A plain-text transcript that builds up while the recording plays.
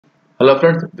Hello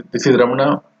friends, this is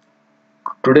Ramana.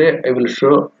 Today I will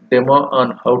show demo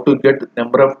on how to get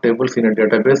number of tables in a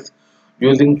database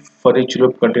using for each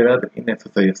loop container in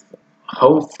SSIS.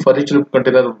 How for each loop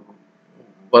container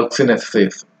works in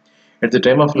SSIS. At the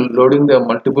time of loading the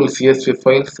multiple CSV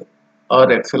files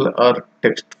or Excel or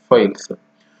text files,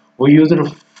 we use a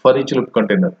for each loop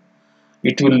container.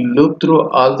 It will loop through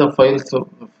all the files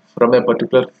from a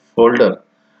particular folder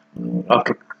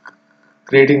after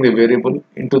creating the variable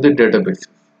into the database.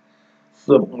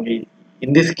 So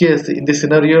in this case, in this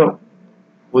scenario,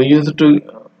 we used to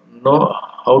know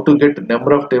how to get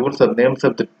number of tables or names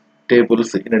of the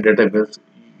tables in a database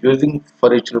using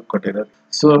for each loop container.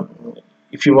 So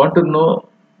if you want to know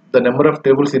the number of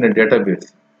tables in a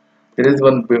database, there is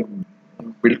one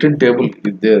built-in table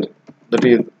is there, that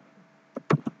is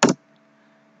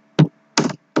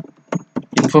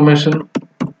information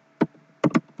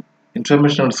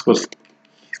underscore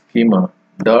schema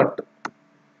dot,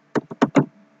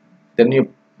 then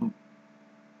you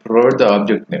provide the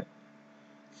object name.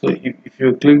 So if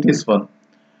you click this one,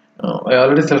 I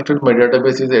already selected my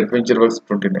database is AdventureWorks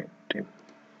 2019.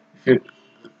 If you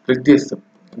click this,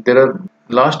 there are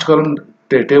last column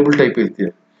table type is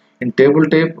there. In table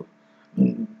type,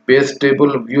 base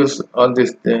table views, all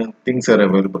these things are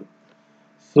available.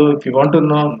 So if you want to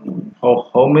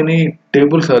know how many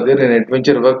tables are there in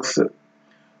AdventureWorks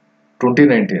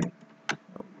 2019,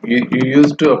 you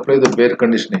used to apply the where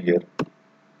condition here.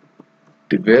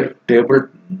 Where table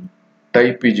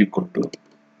type is equal to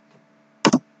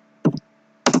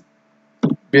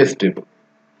base table.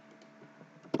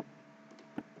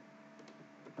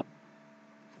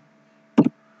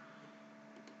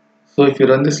 So if you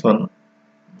run this one,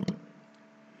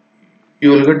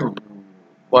 you will get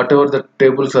whatever the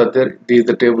tables are there. This is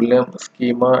the table name,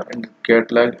 schema, and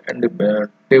catalog, and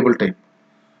table type.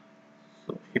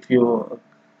 So if you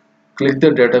click the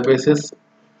databases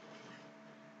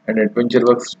and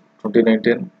AdventureWorks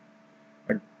 2019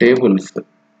 and tables,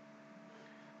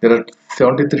 there are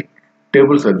 73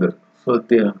 tables are there. So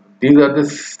these are the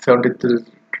 73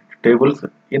 tables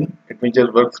in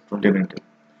AdventureWorks 2019.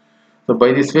 So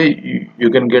by this way, you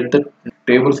can get the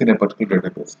tables in a particular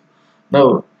database.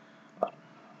 Now,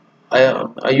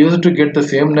 I used to get the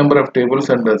same number of tables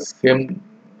and the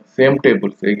same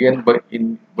tables again by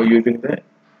using the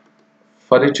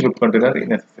for each loop container in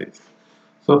SSIS.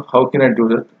 So how can I do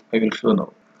that? I will show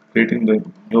now. Creating the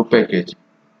new package.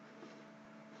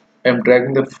 I am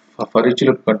dragging the for each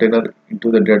loop container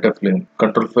into the data frame.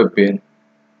 Control pane.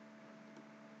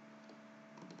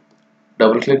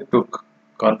 Double click to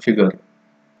configure.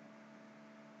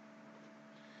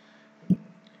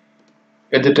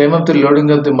 At the time of the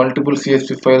loading of the multiple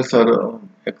CSV files or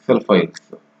Excel files,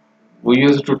 we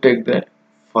used to take the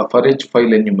for each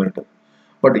file enumerator.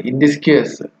 But in this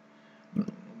case,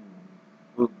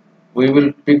 we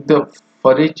will pick the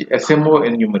for each SMO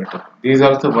enumerator. This is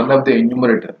also one of the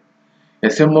enumerator.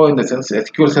 SMO in the sense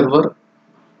SQL Server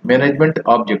Management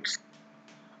Objects.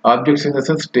 Objects in the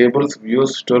sense tables,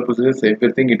 views, store procedures,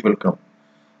 everything it will come.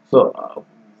 So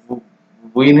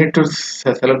we need to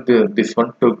select this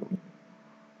one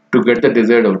to get the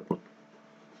desired output.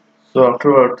 So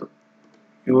afterward,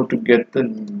 you have to get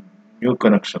the new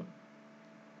connection.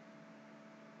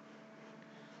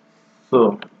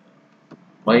 So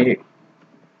my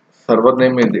server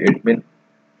name is admin.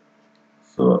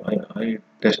 So I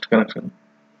test connection.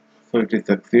 So it is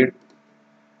succeed.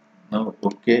 Now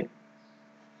okay.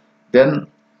 Then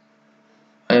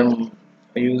I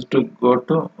used to go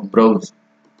to browse.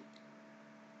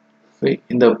 So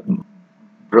in the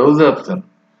browse option,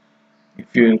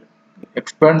 if you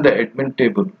expand the admin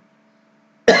table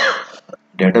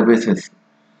databases,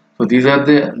 so these are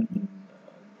the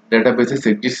databases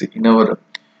exist in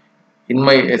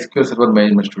my SQL Server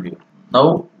Management Studio.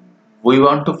 Now we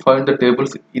want to find the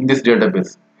tables in this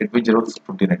database AdventureWorks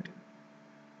 2019.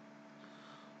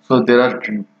 So there are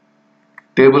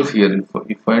tables here. If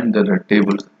you find there are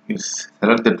tables, you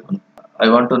select that one. I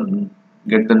want to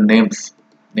get the names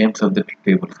of the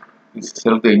tables. You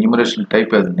select the enumeration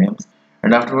type as names,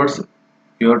 and afterwards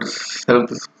you have to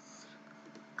select this,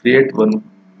 create one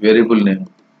variable name.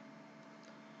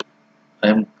 I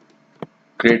am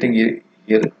creating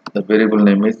here the variable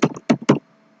name is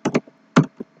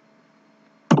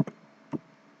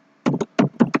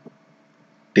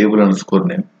table underscore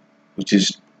name, which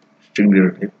is string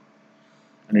data type,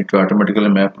 and it will automatically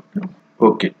map to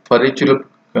okay. For each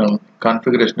loop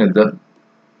configuration is done.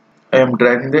 I am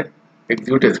dragging the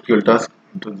execute SQL task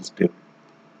into this table.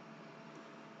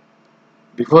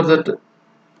 Before that,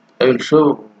 I will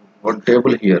show one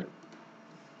table here,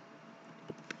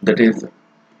 that is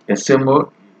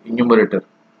SMO enumerator,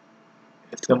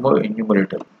 SMO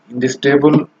enumerator. In this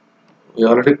table, I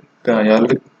already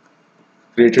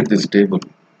created this table.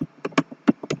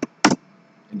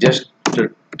 Just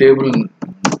the table,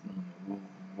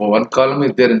 one column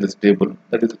is there in this table.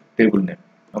 That is table name.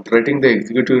 After writing the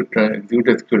execute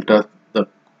SQL task, the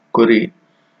query,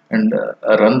 and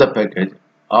run the package,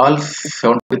 all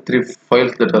 73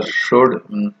 files that are showed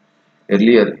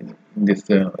earlier in this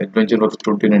AdventureWorks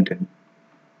 2019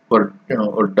 were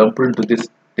dumped into this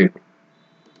table.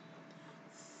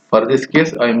 For this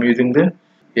case, I am using the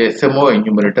SMO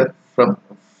enumerator from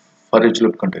for each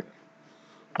loop container.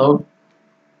 Now,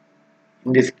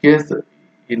 in this case,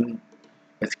 in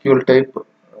SQL type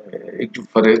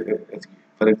for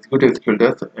execute SQL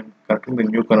task, I am connecting the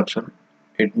new connection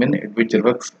admin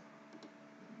AdventureWorks.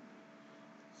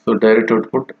 So direct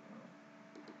output,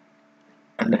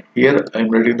 and here I am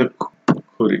writing the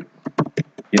query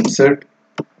insert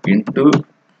into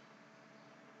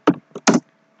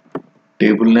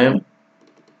table name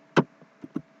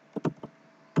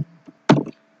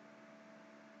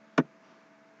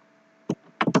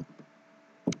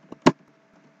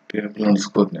table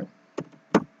underscore name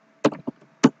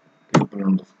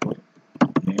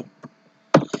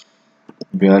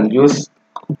values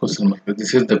question mark.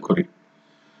 This is the query.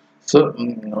 So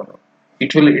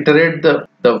it will iterate the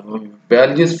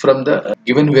values from the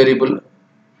given variable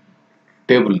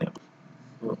table name.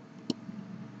 So,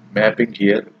 mapping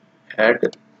here, add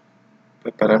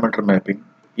the parameter mapping.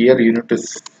 Here you need to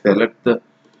select the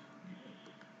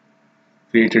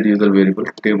created user variable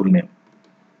table name,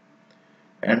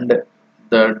 and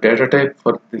the data type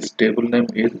for this table name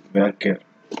is varchar.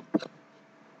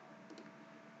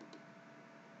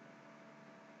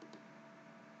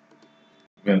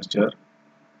 Varchar.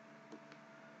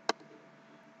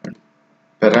 And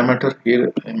parameter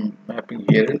here I'm mapping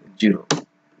here is 0,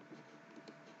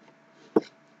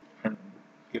 and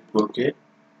click OK.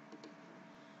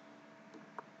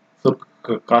 So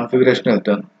configuration is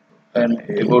done. I am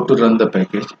about to run the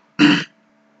package.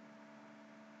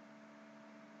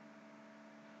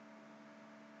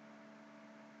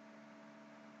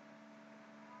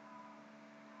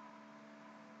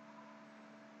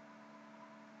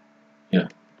 Yeah.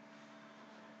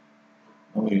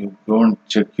 Now you go and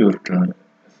check your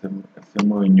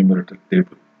SMO enumerator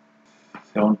table.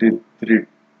 73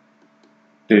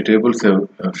 tables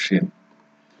have seen.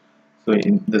 So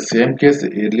in the same case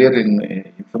earlier in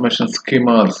information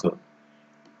schema also,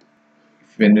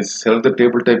 when you select the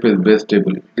table type as base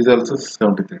table, it is also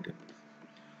 73 tables.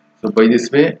 So by this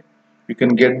way, you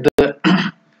can get the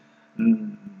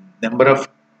number of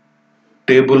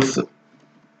tables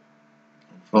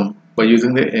by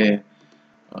using the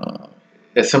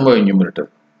SMO enumerator.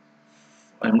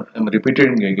 I'm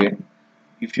repeating again.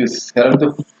 If you select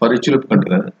the for each loop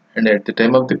container, and at the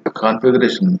time of the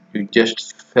configuration, you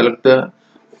just select the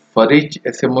for each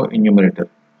SMO enumerator.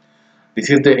 This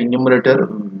is the enumerator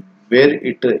where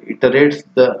it iterates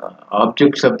the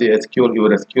objects of the your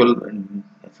SQL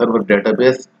server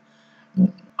database.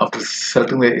 After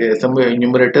selecting the SMO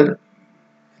enumerator,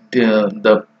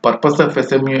 the purpose of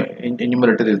SMO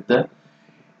enumerator is the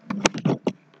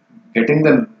getting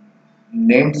the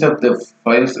names of the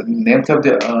files, names of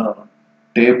the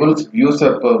tables, views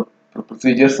of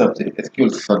procedures of the SQL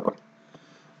server.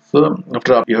 So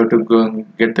after you have to go and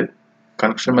get the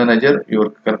connection manager,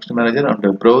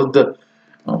 and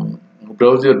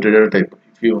browse your data type.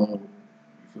 If you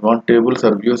want tables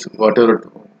or views,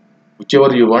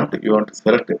 whichever you want to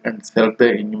select and select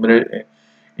the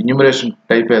enumeration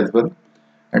type as well,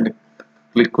 and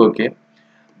click OK.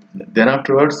 Then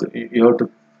afterwards you have to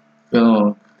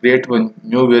create one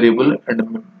new variable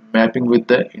and mapping with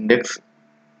the index.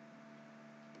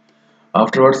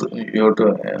 Afterwards you have to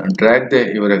drag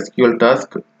your SQL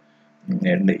task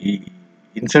and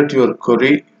insert your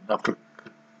query after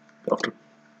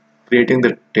creating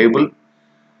the table.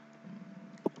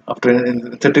 After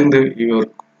inserting your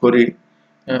query,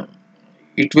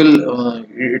 it will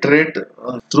iterate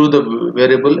through the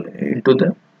variable into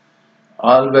the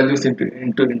all values into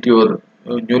your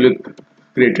newly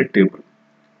created table,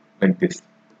 like this.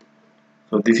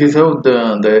 So this is how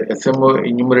the SMO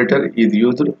enumerator is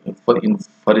used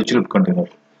for each loop container.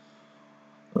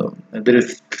 There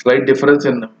is slight difference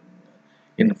in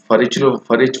for each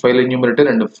file enumerator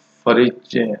and for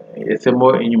each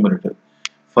SMO enumerator.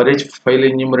 For each file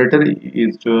enumerator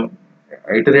is to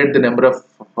iterate the number of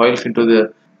files into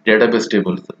the database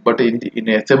tables, but in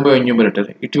SMO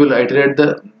enumerator it will iterate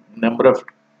the number of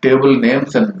table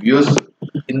names and views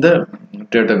in the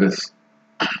database.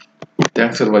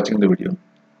 Thanks for watching the video.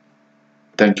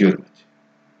 Thank you.